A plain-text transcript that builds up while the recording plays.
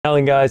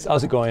Howling guys,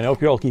 how's it going? I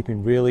hope you're all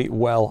keeping really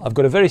well. I've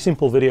got a very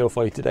simple video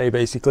for you today.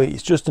 Basically,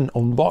 it's just an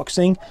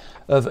unboxing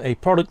of a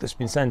product that's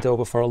been sent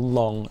over for a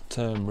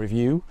long-term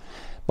review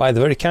by the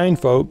very kind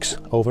folks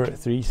over at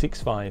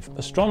 365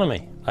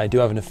 Astronomy. I do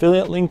have an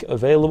affiliate link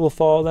available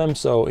for them,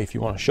 so if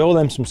you want to show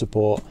them some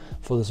support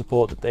for the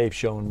support that they've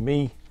shown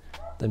me,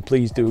 then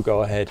please do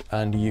go ahead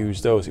and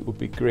use those. It would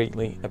be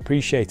greatly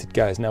appreciated,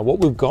 guys. Now, what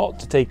we've got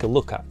to take a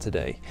look at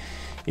today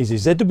is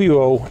a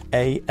ZWO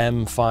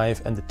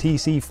AM5 and the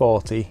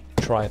TC40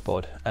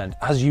 tripod, and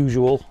as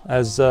usual,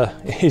 as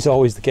is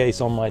always the case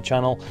on my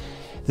channel,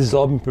 this has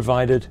all been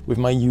provided with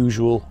my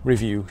usual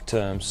review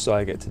terms, so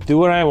I get to do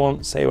what I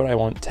want, say what I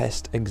want,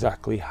 test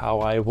exactly how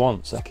I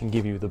want, so I can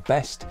give you the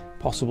best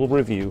possible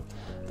review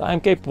that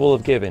I'm capable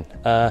of giving.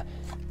 The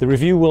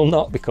review will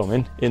not be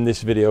coming in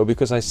this video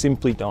because I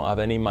simply don't have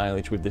any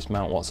mileage with this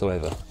mount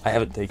whatsoever. I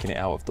haven't taken it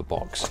out of the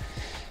box.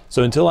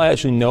 So until I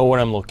actually know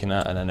what I'm looking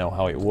at and I know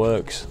how it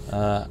works,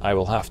 I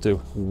will have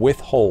to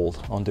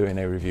withhold on doing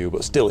a review.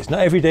 But still, it's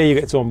not every day you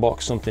get to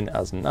unbox something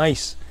as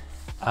nice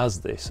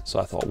as this. So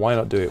I thought, why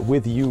not do it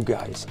with you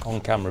guys on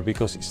camera,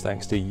 because it's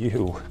thanks to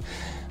you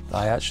that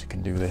I actually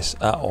can do this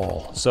at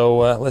all. So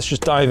let's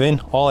just dive in.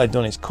 All I've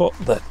done is cut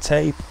the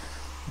tape.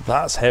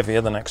 That's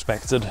heavier than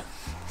expected.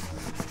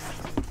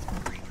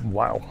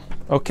 Wow.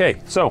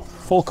 Okay, so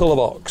full color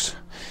box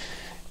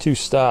to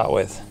start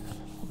with.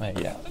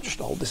 Yeah, just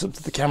hold this up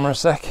to the camera a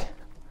sec.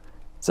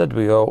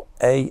 ZWO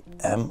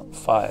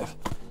AM5.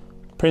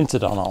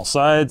 Printed on all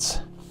sides.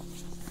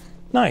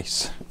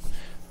 Nice.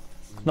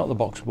 Not the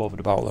box we're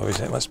bothered about though, is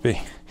it? Let's be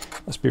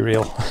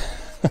real.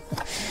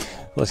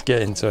 Let's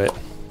get into it.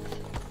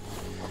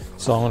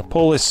 So I'm going to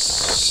pull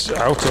this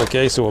out,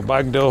 okay, so we're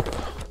bagged up.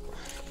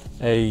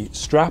 A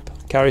strap,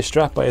 carry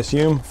strap I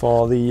assume,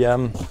 for the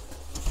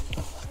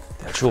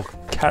actual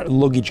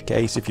luggage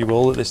case, if you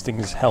will, that this thing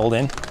is held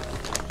in.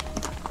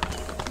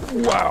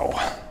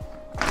 Wow,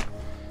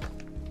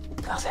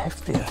 that's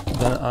heftier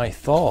than I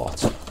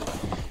thought.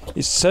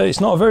 It's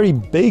not a very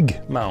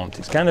big mount,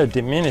 it's kind of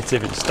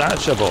diminutive in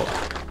stature, but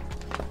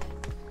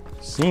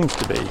seems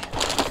to be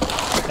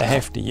a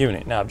hefty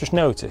unit. Now I've just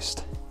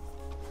noticed,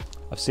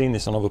 I've seen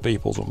this on other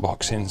people's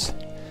unboxings,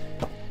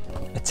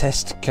 a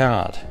test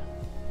card,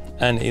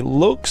 and it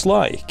looks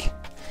like,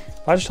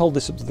 if I just hold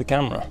this up to the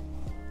camera,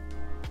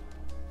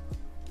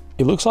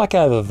 it looks like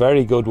I have a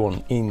very good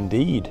one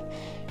indeed.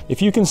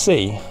 If you can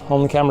see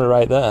on the camera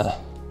right there,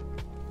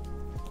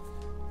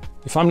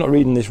 if I'm not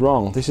reading this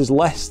wrong, this is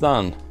less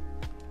than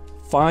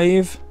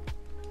 5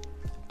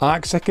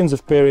 arc seconds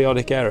of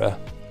periodic error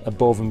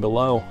above and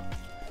below.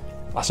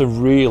 That's a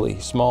really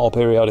small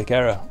periodic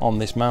error on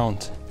this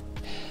mount.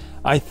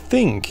 I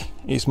think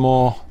it's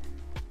more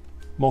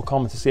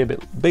common to see a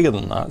bit bigger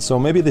than that, so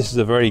maybe this is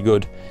a very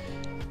good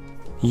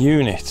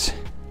unit.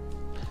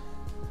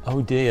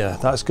 Oh dear,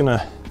 that's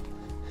gonna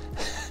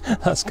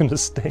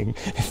sting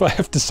if I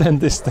have to send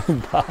this thing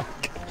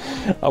back.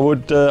 I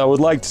would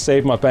like to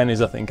save my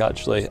pennies, I think,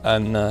 actually,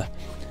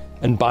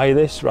 and buy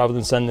this rather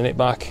than sending it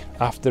back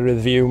after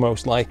review,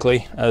 most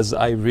likely, as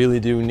I really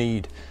do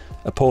need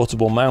a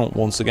portable mount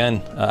once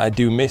again. I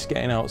do miss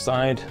getting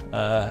outside.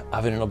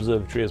 Having an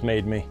observatory has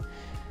made me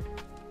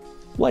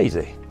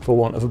lazy, for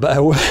want of a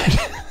better word.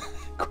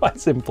 Quite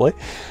simply,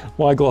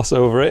 why gloss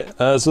over it?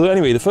 So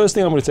anyway, the first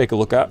thing I'm going to take a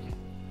look at,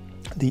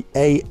 the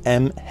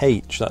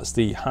AM5, that's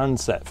the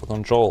handset for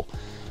control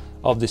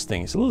of this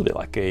thing. It's a little bit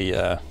like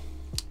a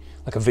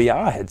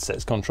VR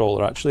headset's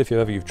controller, actually, if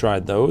you've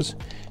tried those.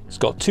 It's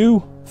got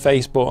 2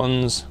 face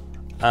buttons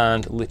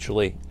and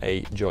literally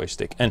a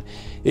joystick. And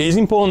it is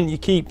important that you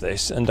keep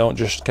this and don't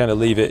just kind of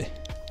leave it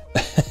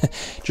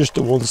just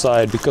to one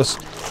side, because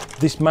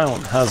this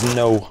mount has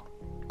no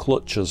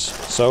clutches.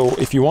 So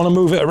if you want to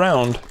move it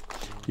around,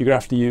 you're gonna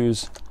have to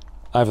use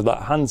either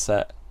that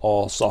handset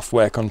or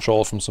software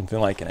control from something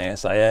like an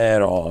ASI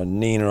Air or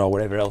Nina or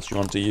whatever else you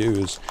want to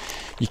use.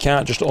 You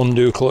can't just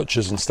undo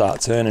clutches and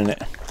start turning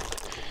it.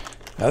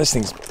 Now this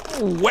thing's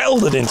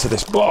welded into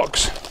this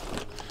box.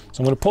 So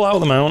I'm going to pull out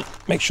the mount,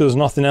 make sure there's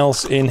nothing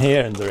else in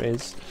here, and there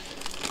is.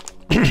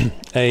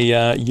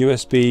 A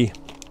USB,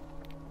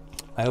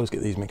 I always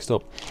get these mixed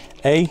up,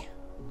 A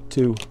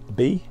to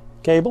B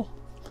cable.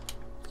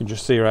 You can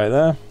just see right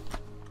there.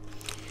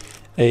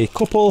 A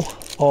couple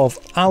of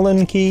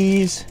Allen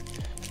keys,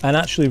 and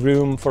actually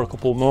room for a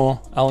couple more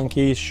Allen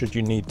keys should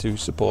you need to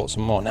support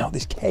some more. Now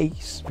this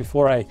case,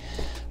 before I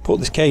put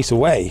this case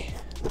away,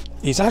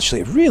 is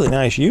actually a really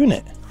nice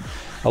unit.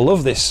 I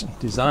love this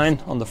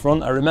design on the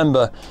front. I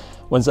remember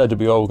when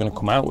ZWO were going to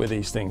come out with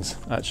these things,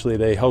 actually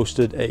they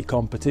hosted a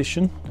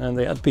competition and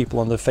they had people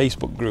on the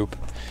Facebook group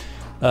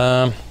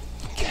kind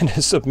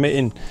of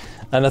submitting,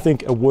 and I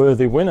think a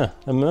worthy winner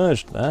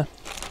emerged there.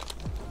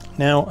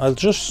 Now I'll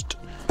just,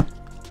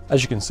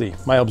 as you can see,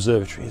 my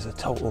observatory is a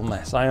total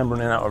mess. I am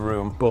running out of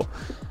room, but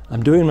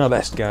I'm doing my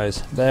best,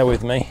 guys. Bear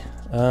with me.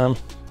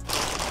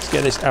 Let's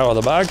get this out of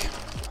the bag.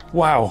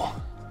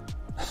 Wow.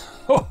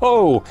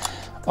 Oh,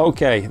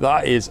 okay,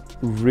 that is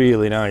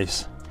really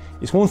nice.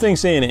 It's one thing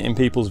seeing it in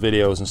people's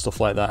videos and stuff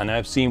like that, and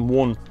I've seen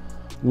one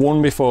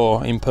one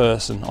before in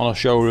person on a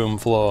showroom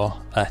floor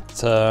at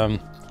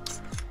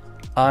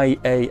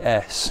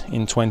IAS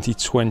in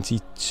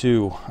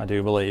 2022, I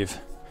do believe.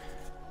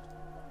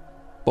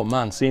 But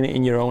man, seeing it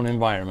in your own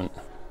environment,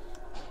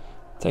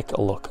 take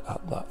a look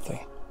at that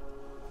thing.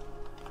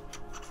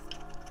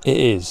 It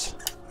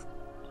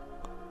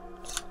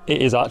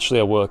is actually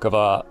a work of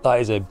art. That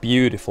is a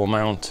beautiful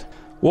mount.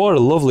 What a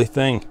lovely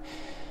thing.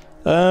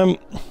 So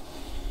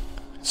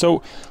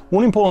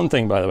one important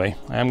thing, by the way,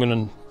 I am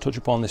going to touch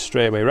upon this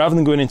straight away, rather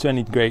than going into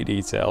any great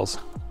details.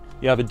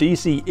 You have a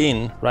DC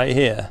in right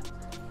here,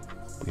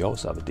 but you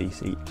also have a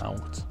DC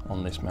out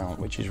on this mount,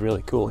 which is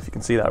really cool, if you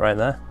can see that right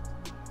there.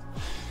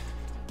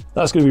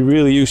 That's going to be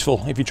really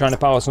useful if you're trying to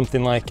power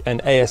something like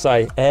an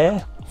ASI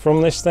Air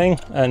from this thing,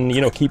 and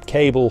you know, keep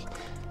cable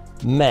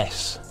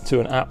mess to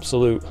an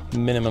absolute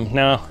minimum.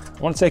 Now I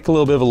want to take a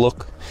little bit of a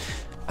look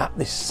at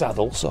this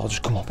saddle, so I'll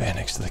just come up here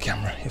next to the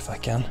camera if I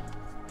can,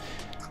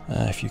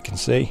 if you can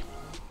see.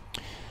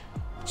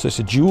 So it's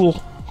a dual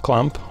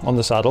clamp on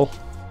the saddle,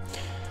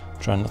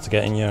 trying not to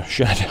get in your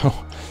shadow.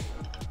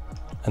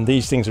 And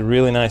these things are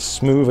really nice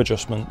smooth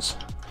adjustments.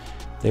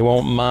 They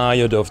won't mar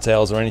your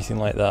dovetails or anything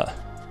like that,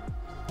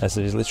 as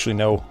there's literally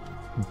no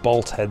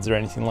bolt heads or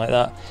anything like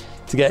that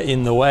to get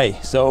in the way.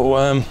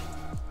 So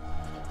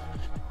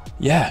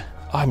yeah,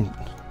 I'm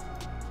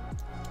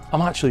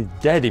actually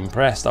dead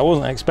impressed. I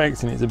wasn't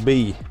expecting it to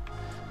be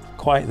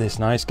quite this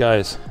nice,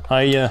 guys.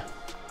 I'm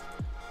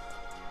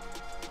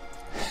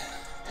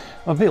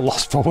a bit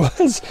lost for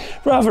words,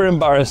 rather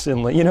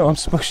embarrassingly. You know, I'm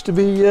supposed to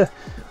be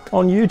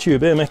on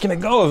YouTube here making a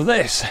go of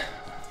this,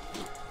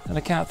 and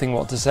I can't think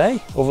what to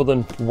say other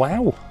than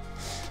wow.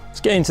 Let's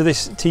get into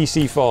this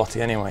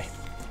TC40 anyway.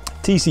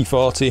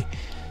 TC40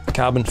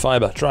 carbon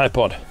fiber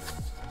tripod.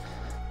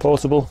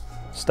 Portable,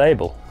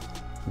 stable,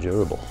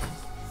 durable.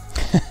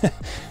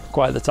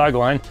 Quite the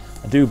tagline.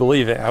 I do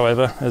believe it,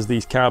 however, as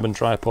these carbon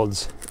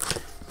tripods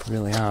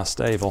really are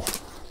stable.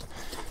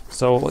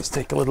 So let's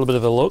take a little bit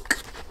of a look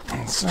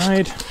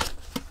inside.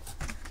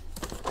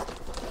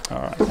 All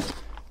right.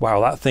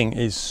 Wow, that thing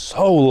is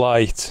so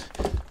light.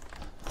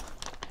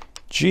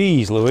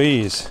 Jeez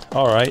Louise.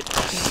 All right.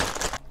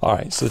 All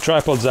right, so the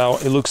tripod's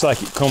out. It looks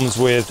like it comes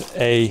with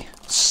a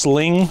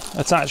sling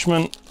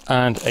attachment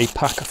and a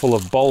pack full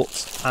of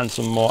bolts and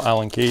some more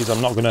Allen keys.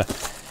 I'm not gonna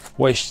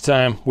waste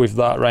time with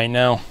that right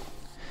now.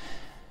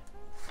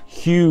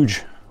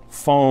 Huge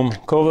foam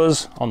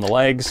covers on the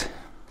legs,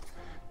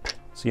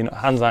 so your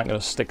hands aren't gonna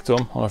stick to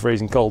them on a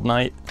freezing cold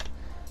night.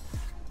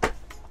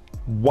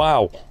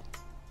 Wow.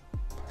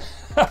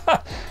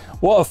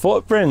 What a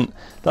footprint.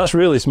 That's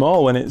really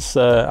small when it's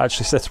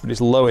actually set up at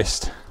its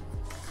lowest.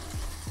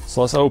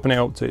 So let's open it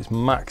up to its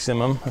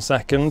maximum a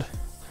second.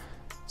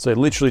 So it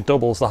literally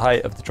doubles the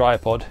height of the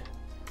tripod.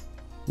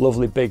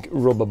 Lovely big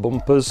rubber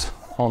bumpers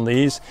on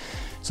these.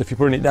 So if you're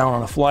putting it down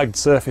on a flagged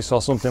surface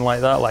or something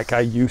like that, like I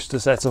used to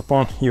set up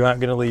on, you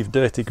aren't going to leave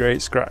dirty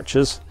great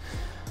scratches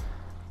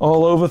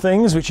all over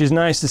things, which is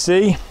nice to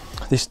see.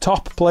 This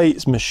top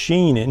plate's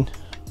machining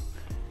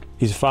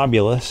is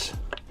fabulous.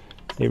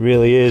 It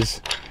really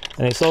is.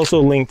 And it's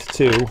also linked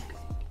to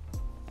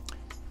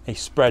a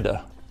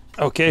spreader.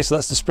 Okay, so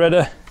that's the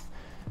spreader.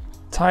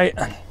 Tight,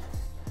 and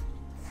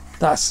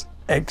that's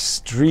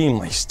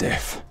extremely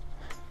stiff.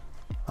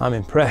 I'm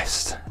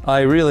impressed. I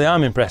really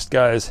am impressed,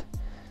 guys.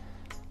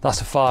 That's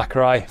a far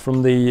cry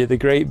from the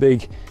great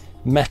big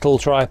metal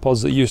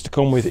tripods that used to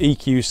come with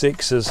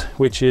EQ6s,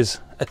 which is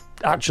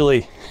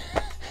actually,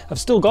 I've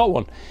still got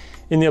one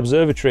in the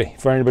observatory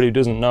for anybody who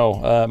doesn't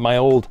know. My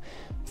old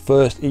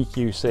first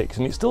EQ6,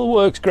 and it still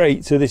works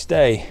great to this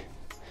day.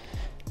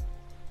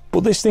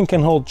 But this thing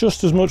can hold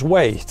just as much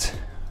weight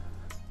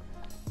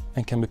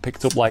and can be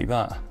picked up like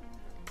that.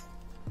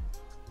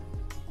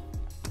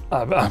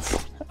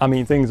 I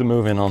mean, things are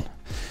moving on.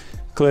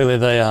 Clearly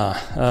they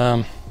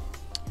are.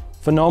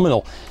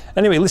 Phenomenal.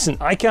 Anyway, listen,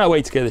 I can't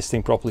wait to get this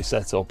thing properly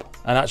set up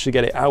and actually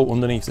get it out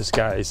underneath the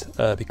skies,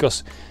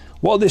 because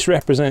what this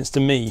represents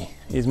to me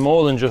is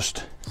more than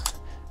just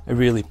a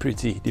really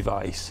pretty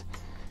device.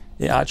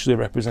 It actually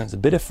represents a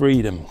bit of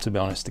freedom, to be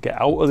honest, to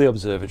get out of the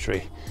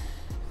observatory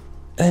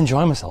and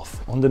enjoy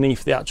myself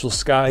underneath the actual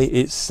sky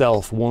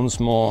itself once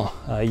more.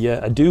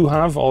 I do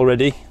have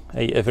already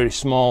a very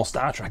small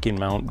star tracking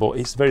mount, but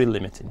it's very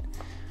limiting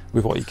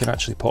with what you can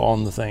actually put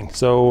on the thing.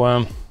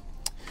 So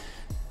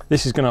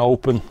this is going to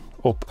open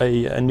up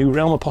a new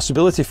realm of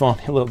possibility for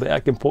me a little bit. I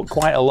can put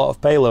quite a lot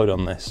of payload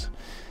on this.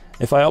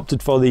 If I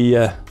opted for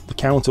the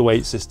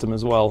counterweight system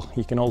as well,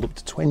 you can hold up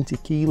to 20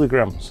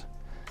 kilograms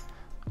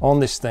on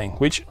this thing,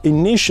 which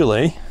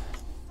initially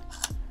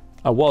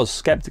I was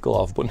skeptical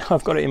of, but now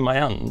I've got it in my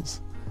hands,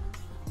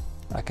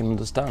 I can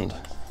understand.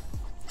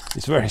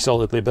 It's very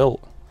solidly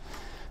built.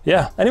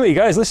 Yeah, anyway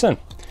guys, listen,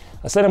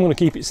 I said I'm going to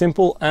keep it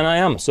simple, and I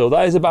am. So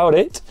that is about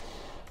it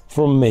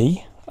from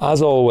me.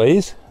 As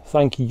always,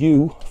 thank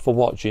you for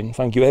watching.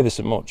 Thank you ever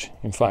so much,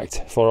 in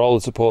fact, for all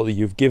the support that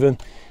you've given.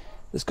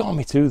 It's got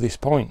me to this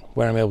point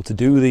where I'm able to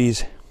do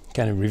these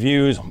kind of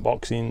reviews,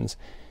 unboxings,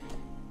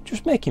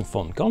 just making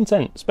fun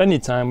content, spending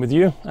time with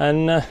you,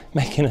 and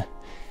making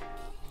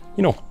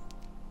you know,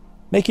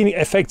 making it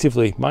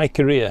effectively my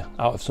career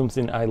out of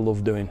something I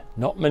love doing.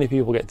 Not many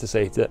people get to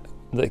say that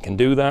they can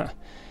do that,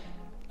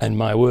 and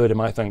my word,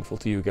 am I thankful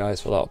to you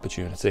guys for that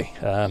opportunity.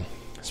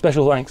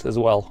 Special thanks as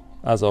well,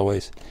 as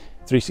always,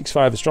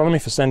 365 Astronomy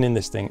for sending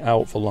this thing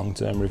out for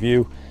long-term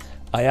review.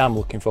 I am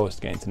looking forward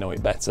to getting to know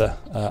it better.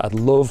 I'd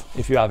love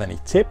if you have any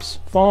tips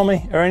for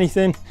me or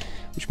anything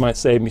which might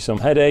save me some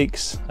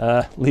headaches,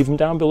 leave them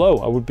down below.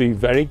 I would be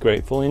very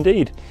grateful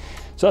indeed.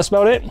 So that's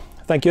about it.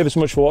 Thank you ever so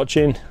much for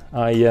watching.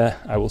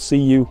 I will see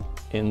you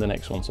in the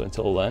next one. So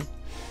until then,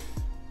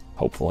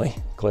 hopefully,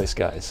 clear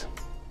skies.